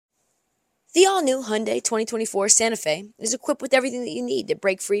The all-new Hyundai 2024 Santa Fe is equipped with everything that you need to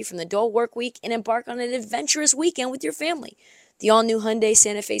break free from the dull work week and embark on an adventurous weekend with your family. The all-new Hyundai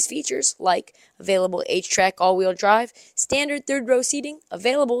Santa Fe's features, like available H-Track all-wheel drive, standard third-row seating,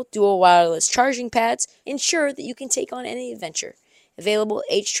 available dual wireless charging pads, ensure that you can take on any adventure. Available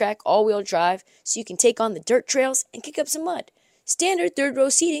H-Track all-wheel drive so you can take on the dirt trails and kick up some mud. Standard third-row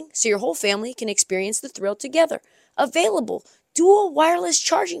seating so your whole family can experience the thrill together. Available dual wireless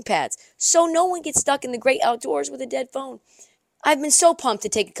charging pads so no one gets stuck in the great outdoors with a dead phone. I've been so pumped to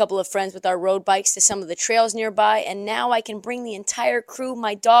take a couple of friends with our road bikes to some of the trails nearby, and now I can bring the entire crew,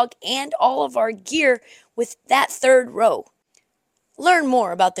 my dog, and all of our gear with that third row. Learn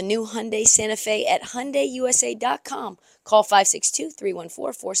more about the new Hyundai Santa Fe at HyundaiUSA.com. Call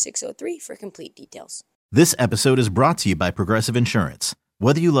 562-314-4603 for complete details. This episode is brought to you by Progressive Insurance.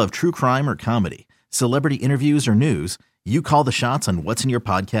 Whether you love true crime or comedy, celebrity interviews or news, you call the shots on what's in your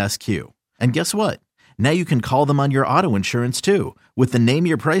podcast queue. And guess what? Now you can call them on your auto insurance too with the Name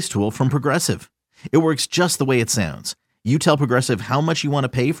Your Price tool from Progressive. It works just the way it sounds. You tell Progressive how much you want to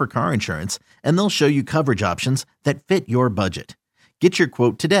pay for car insurance, and they'll show you coverage options that fit your budget. Get your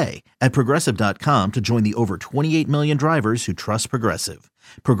quote today at Progressive.com to join the over 28 million drivers who trust Progressive.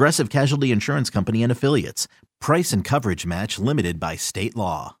 Progressive Casualty Insurance Company and Affiliates. Price and coverage match limited by state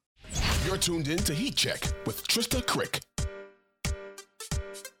law. You're tuned in to Heat Check with Trista Crick.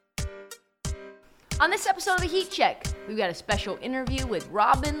 On this episode of the Heat Check, we've got a special interview with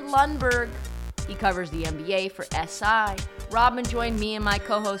Robin Lundberg. He covers the NBA for SI. Robin joined me and my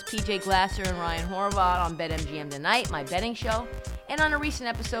co-hosts PJ Glasser and Ryan Horvath on BetMGM Tonight, my betting show. And on a recent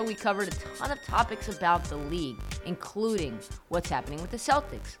episode, we covered a ton of topics about the league, including what's happening with the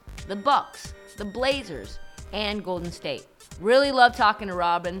Celtics, the Bucks, the Blazers, and Golden State. Really love talking to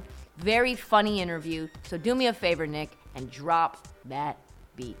Robin. Very funny interview. So do me a favor, Nick, and drop that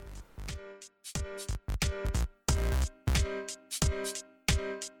beat.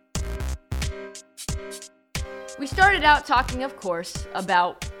 We started out talking, of course,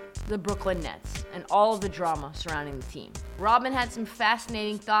 about the Brooklyn Nets and all of the drama surrounding the team. Robin had some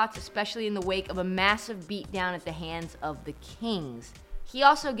fascinating thoughts, especially in the wake of a massive beatdown at the hands of the Kings. He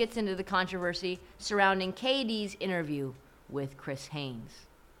also gets into the controversy surrounding KD's interview with Chris Haynes.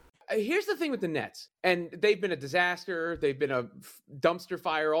 Here's the thing with the Nets, and they've been a disaster. They've been a dumpster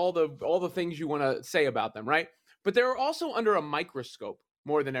fire, all the things you want to say about them, right? But they're also under a microscope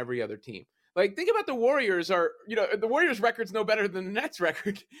more than every other team. Like, think about the Warriors the Warriors' record's no better than the Nets'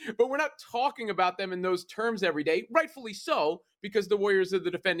 record, but we're not talking about them in those terms every day, rightfully so, because the Warriors are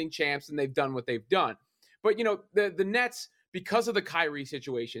the defending champs and they've done what they've done. But, the Nets, because of the Kyrie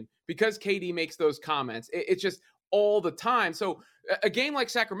situation, because KD makes those comments, it's just all the time. So a game like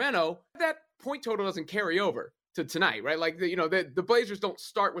Sacramento, that point total doesn't carry over to tonight, right? Like, the Blazers don't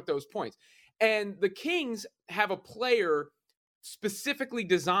start with those points. And the Kings have a player specifically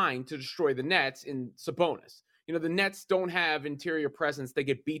designed to destroy the Nets in Sabonis. The Nets don't have interior presence. They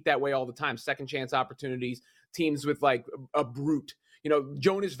get beat that way all the time. Second chance opportunities, teams with like a brute.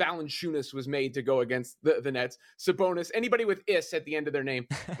 Jonas Valanciunas was made to go against the Nets. Sabonis, anybody with is at the end of their name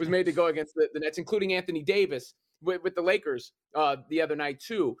was made to go against the Nets, including Anthony Davis with the Lakers the other night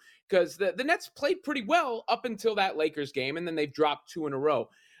too, because the Nets played pretty well up until that Lakers game, and then they've dropped two in a row.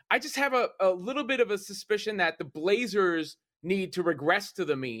 I just have a little bit of a suspicion that the Blazers need to regress to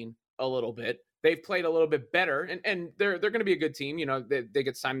the mean a little bit. They've played a little bit better, and they're going to be a good team. They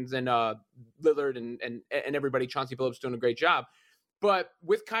get Simons and Lillard and everybody. Chauncey Billups doing a great job. But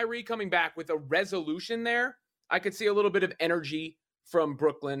with Kyrie coming back with a resolution there, I could see a little bit of energy from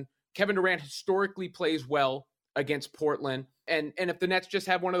Brooklyn. Kevin Durant historically plays well against Portland. And if the Nets just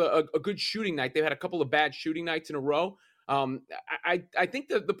have a good shooting night, they've had a couple of bad shooting nights in a row. I think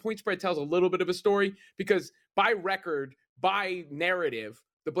the point spread tells a little bit of a story, because by record, by narrative,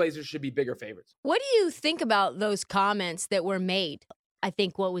 the Blazers should be bigger favorites. What do you think about those comments that were made? I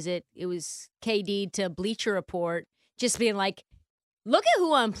think, what was it? It was KD to Bleacher Report, just being like, look at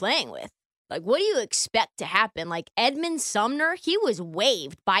who I'm playing with. Like, what do you expect to happen? Like, Edmund Sumner, he was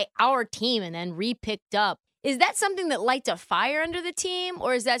waived by our team and then re-picked up. Is that something that lights a fire under the team,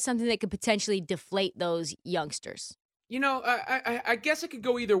 or is that something that could potentially deflate those youngsters? I guess it could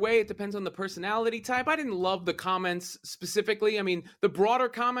go either way. It depends on the personality type. I didn't love the comments specifically. I mean, the broader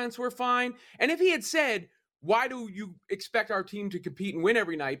comments were fine. And if he had said, why do you expect our team to compete and win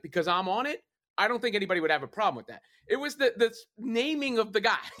every night? Because I'm on it. I don't think anybody would have a problem with that. It was the naming of the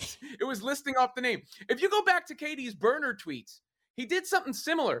guys. It was listing off the name. If you go back to KD's burner tweets, he did something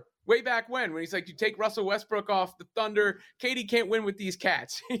similar way back when he's like, you take Russell Westbrook off the Thunder, KD can't win with these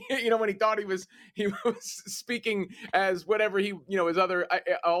cats. When he thought he was speaking as whatever his other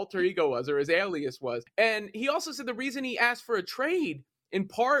alter ego was, or his alias was. And he also said the reason he asked for a trade in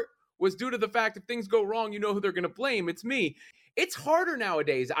part was due to the fact if things go wrong, who they're going to blame. It's me. It's harder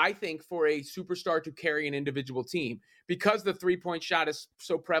nowadays, I think, for a superstar to carry an individual team because the three-point shot is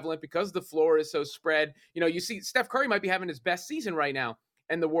so prevalent, because the floor is so spread. You see Steph Curry might be having his best season right now,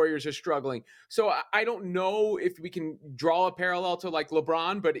 and the Warriors are struggling. So I don't know if we can draw a parallel to like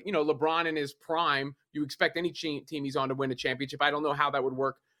LeBron, but LeBron in his prime, you expect any team he's on to win a championship. I don't know how that would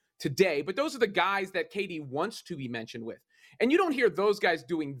work today, but those are the guys that KD wants to be mentioned with. And you don't hear those guys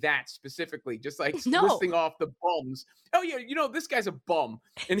doing that specifically, just like listing off the bums. Oh yeah, this guy's a bum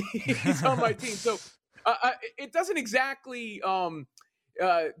and he's on my team. So it doesn't exactly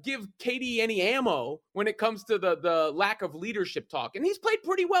give KD any ammo when it comes to the lack of leadership talk. And he's played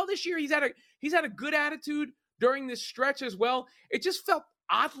pretty well this year. He's had a good attitude during this stretch as well. It just felt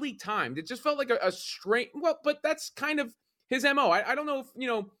oddly timed. It just felt like a strange. Well, but that's kind of his MO. I don't know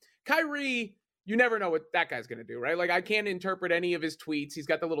if Kyrie. You never know what that guy's going to do, right? Like, I can't interpret any of his tweets. He's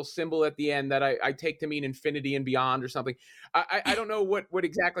got the little symbol at the end that I take to mean infinity and beyond or something. I don't know what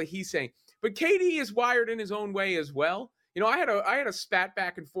exactly he's saying. But KD is wired in his own way as well. I had a spat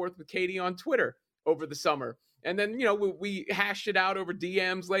back and forth with KD on Twitter over the summer. And then, we hashed it out over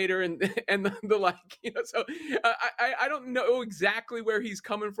DMs later and the like, so I don't know exactly where he's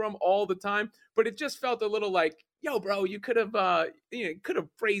coming from all the time, but it just felt a little like, yo, bro, you could have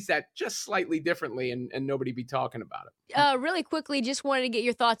phrased that just slightly differently and nobody be talking about it. Really quickly, just wanted to get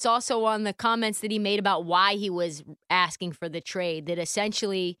your thoughts also on the comments that he made about why he was asking for the trade, that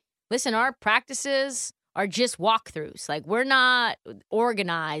essentially, listen, our practices are just walkthroughs. Like, we're not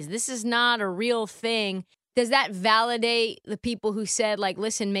organized. This is not a real thing. Does that validate the people who said, like,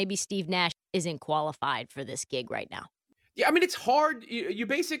 listen, maybe Steve Nash isn't qualified for this gig right now? Yeah, I mean, it's hard. You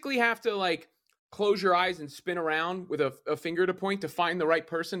basically have to, like, close your eyes and spin around with a finger to point to find the right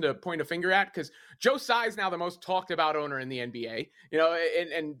person to point a finger at, because Joe Tsai is now the most talked about owner in the NBA,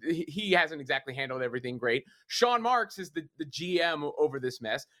 and he hasn't exactly handled everything great. Sean Marks is the GM over this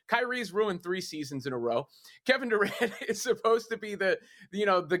mess. Kyrie's ruined 3 seasons in a row. Kevin Durant is supposed to be the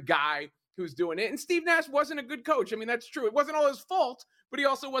guy who's doing it. And Steve Nash wasn't a good coach. I mean, that's true. It wasn't all his fault, but he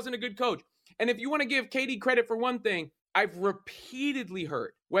also wasn't a good coach. And if you want to give KD credit for one thing, I've repeatedly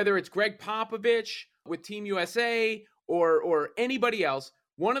heard, whether it's Greg Popovich with Team USA or anybody else,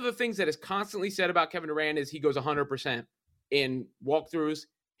 one of the things that is constantly said about Kevin Durant is he goes 100% in walkthroughs.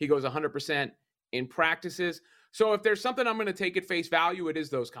 He goes 100% in practices. So if there's something I'm going to take at face value, it is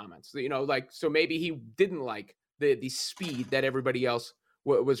those comments. So maybe he didn't like the speed that everybody else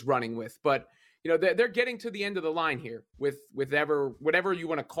was running with. But, they're getting to the end of the line here with whatever you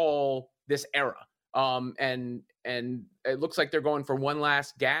want to call this era. And it looks like they're going for one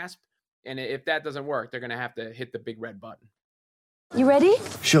last gasp. And if that doesn't work, they're going to have to hit the big red button. You ready?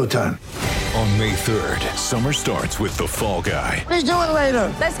 Showtime. On May 3rd, summer starts with The Fall Guy. Let's do it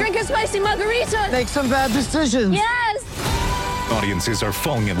later. Let's drink a spicy margarita. Make some bad decisions. Yes. Audiences are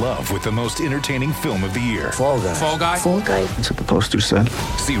falling in love with the most entertaining film of the year. Fall Guy. Fall Guy? Fall guy. That's what the poster said.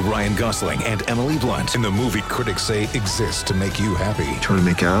 See Ryan Gosling and Emily Blunt in the movie critics say exists to make you happy. Trying to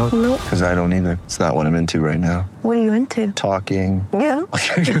make it out? Nope. Because I don't either. It's not what I'm into right now. What are you into? Talking. Yeah.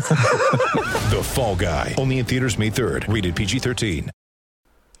 The Fall Guy. Only in theaters May 3rd. Rated PG-13.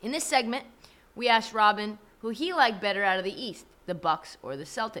 In this segment, we asked Robin who he liked better out of the East, the Bucks or the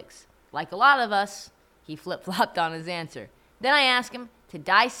Celtics. Like a lot of us, he flip-flopped on his answer. Then I asked him to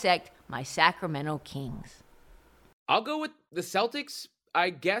dissect my Sacramento Kings. I'll go with the Celtics, I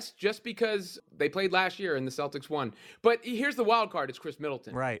guess, just because they played last year and the Celtics won. But here's the wild card. It's Chris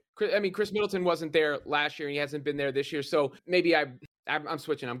Middleton. Right. Chris Middleton wasn't there last year and he hasn't been there this year. So maybe I'm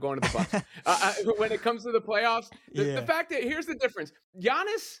switching. I'm going to the Bucks. When it comes to the playoffs, the fact that here's the difference.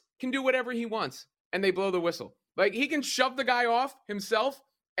 Giannis can do whatever he wants and they blow the whistle. Like, he can shove the guy off himself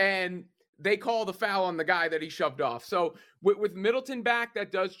and they call the foul on the guy that he shoved off. So with Middleton back,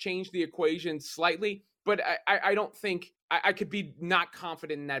 that does change the equation slightly. But I don't think I could be not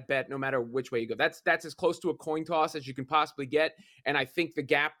confident in that bet no matter which way you go. That's as close to a coin toss as you can possibly get. And I think the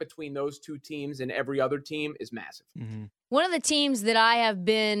gap between those two teams and every other team is massive. Mm-hmm. One of the teams that I have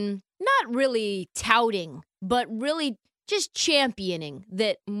been not really touting, but really just championing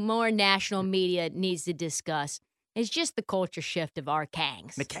that more national media needs to discuss is just the culture shift of our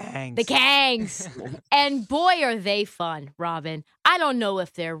Kangs. The Kangs. The Kangs. And boy, are they fun, Robin. I don't know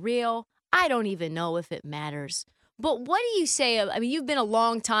if they're real. I don't even know if it matters. But what do you say? I mean, you've been a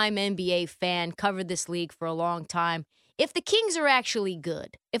long-time NBA fan, covered this league for a long time. if the Kings are actually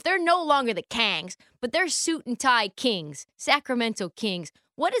good, if they're no longer the Kangs, but they're suit and tie Kings, Sacramento Kings,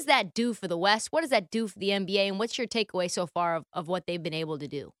 what does that do for the West? What does that do for the NBA? And what's your takeaway so far of what they've been able to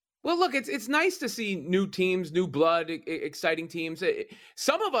do? Well, look, it's nice to see new teams, new blood, exciting teams.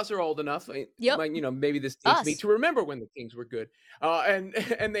 Some of us are old enough, like, maybe this takes me to remember when the Kings were good.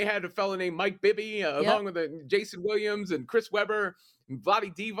 And they had a fella named Mike Bibby, along with Jason Williams and Chris Webber, and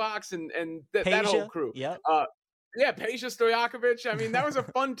Vlade Divac, and that whole crew. Yep. Peja Stojakovic. I mean, that was a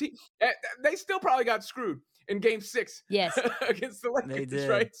fun team. They still probably got screwed in Game 6 against the Lakers,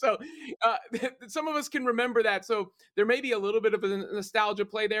 right? So some of us can remember that. So there may be a little bit of a nostalgia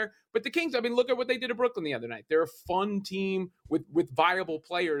play there. But the Kings, I mean, look at what they did to Brooklyn the other night. They're a fun team with viable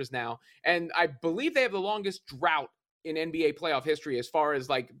players now. And I believe they have the longest drought in NBA playoff history as far as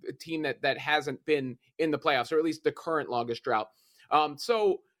like a team that hasn't been in the playoffs, or at least the current longest drought.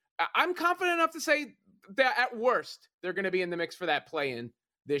 So I'm confident enough to say that at worst, they're going to be in the mix for that play-in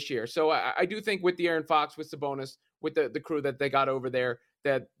this year. So I do think with the Aaron Fox, with Sabonis, with the crew that they got over there,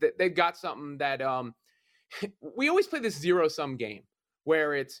 that they got something that we always play this zero-sum game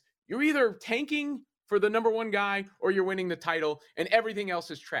where it's you're either tanking for the number one guy or you're winning the title and everything else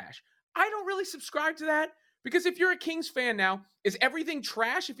is trash. I don't really subscribe to that because if you're a Kings fan now, is everything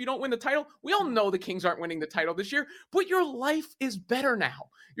trash if you don't win the title? We all know the Kings aren't winning the title this year, but your life is better now.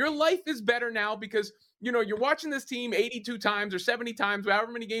 Your life is better now because you're watching this team 82 times or 70 times,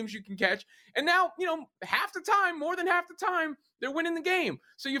 however many games you can catch. And now, half the time, more than half the time, they're winning the game.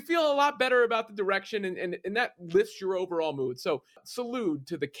 So you feel a lot better about the direction and that lifts your overall mood. So salute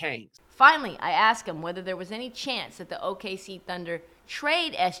to the Kangs. Finally, I asked him whether there was any chance that the OKC Thunder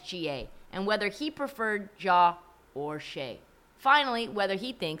trade SGA and whether he preferred Ja or Shea. Finally, whether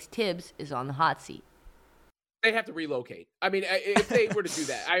he thinks Tibbs is on the hot seat. They have to relocate. I mean, if they were to do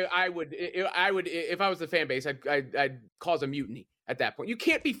that, I would, if I was the fan base, I'd cause a mutiny at that point. You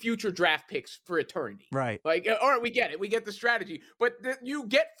can't be future draft picks for eternity. Right. Like, all right, we get it. We get the strategy. But you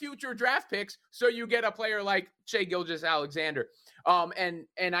get future draft picks, so you get a player like Shai Gilgeous-Alexander. And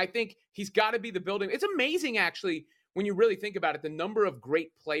I think he's got to be the building. It's amazing, actually, when you really think about it, the number of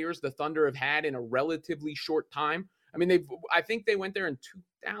great players the Thunder have had in a relatively short time. I mean, I think they went there in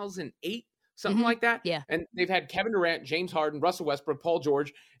 2008. Something like that. Yeah. And they've had Kevin Durant, James Harden, Russell Westbrook, Paul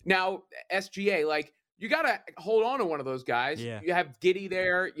George. Now, SGA, like, you got to hold on to one of those guys. Yeah. You have Giddey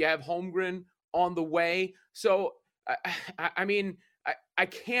there. You have Holmgren on the way. So, I mean, I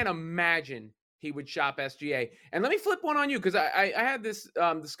can't imagine he would shop SGA. And let me flip one on you because I had this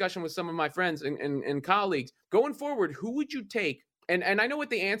discussion with some of my friends and colleagues. Going forward, who would you take? And I know what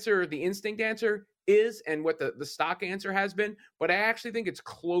the instinct answer is and what the stock answer has been, but I actually think it's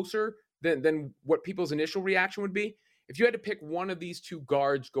closer than what people's initial reaction would be. If you had to pick one of these two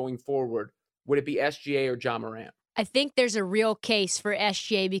guards going forward, would it be SGA or Ja Morant? I think there's a real case for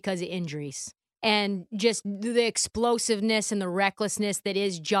SGA because of injuries and just the explosiveness and the recklessness that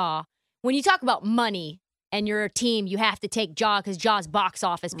is Ja. When you talk about money and you're a team, you have to take Ja because Ja's box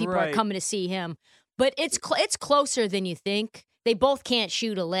office. People are coming to see him. But it's closer than you think. They both can't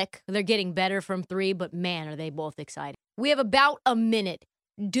shoot a lick. They're getting better from three, but man, are they both exciting. We have about a minute.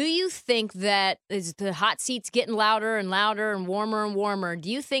 Do you think that as the hot seat's getting louder and louder and warmer, do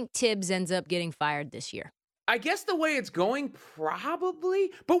you think Tibbs ends up getting fired this year? I guess the way it's going,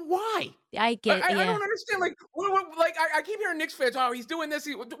 probably. But why? I get it. I don't understand. Like, I keep hearing Knicks fans, oh, he's doing this.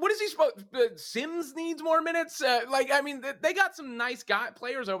 What is he supposed Sims needs more minutes? They got some nice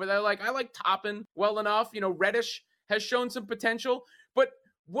players over there. Like, I like Toppin well enough. Reddish has shown some potential. But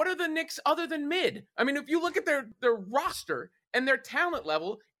what are the Knicks other than mid? I mean, if you look at their roster and their talent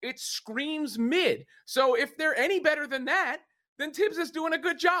level, it screams mid. So if they're any better than that, then Tibbs is doing a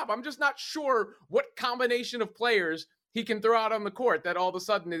good job. I'm just not sure what combination of players he can throw out on the court that all of a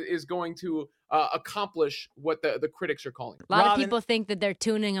sudden is going to accomplish what the critics are calling. A lot of people think that they're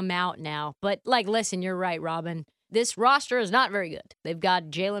tuning him out now. But, listen, you're right, Robin. This roster is not very good. They've got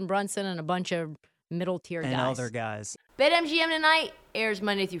Jalen Brunson and a bunch of middle-tier guys. And other guys. BetMGM Tonight airs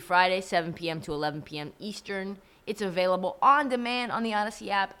Monday through Friday, 7 p.m. to 11 p.m. Eastern. It's available on demand on the Odyssey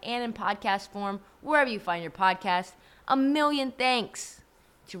app and in podcast form, wherever you find your podcast. A million thanks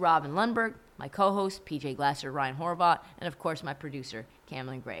to Robin Lundberg, my co-host, PJ Glasser, Ryan Horvath, and of course my producer,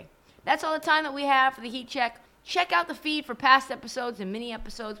 Cameron Gray. That's all the time that we have for the Heat Check. Check out the feed for past episodes and mini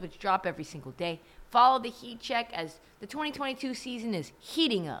episodes which drop every single day. Follow the Heat Check as the 2022 season is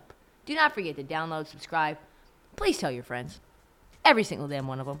heating up. Do not forget to download, subscribe. Please tell your friends. Every single damn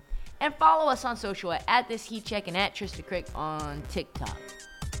one of them. And follow us on social at This Heat Check and at Trista Crick on TikTok.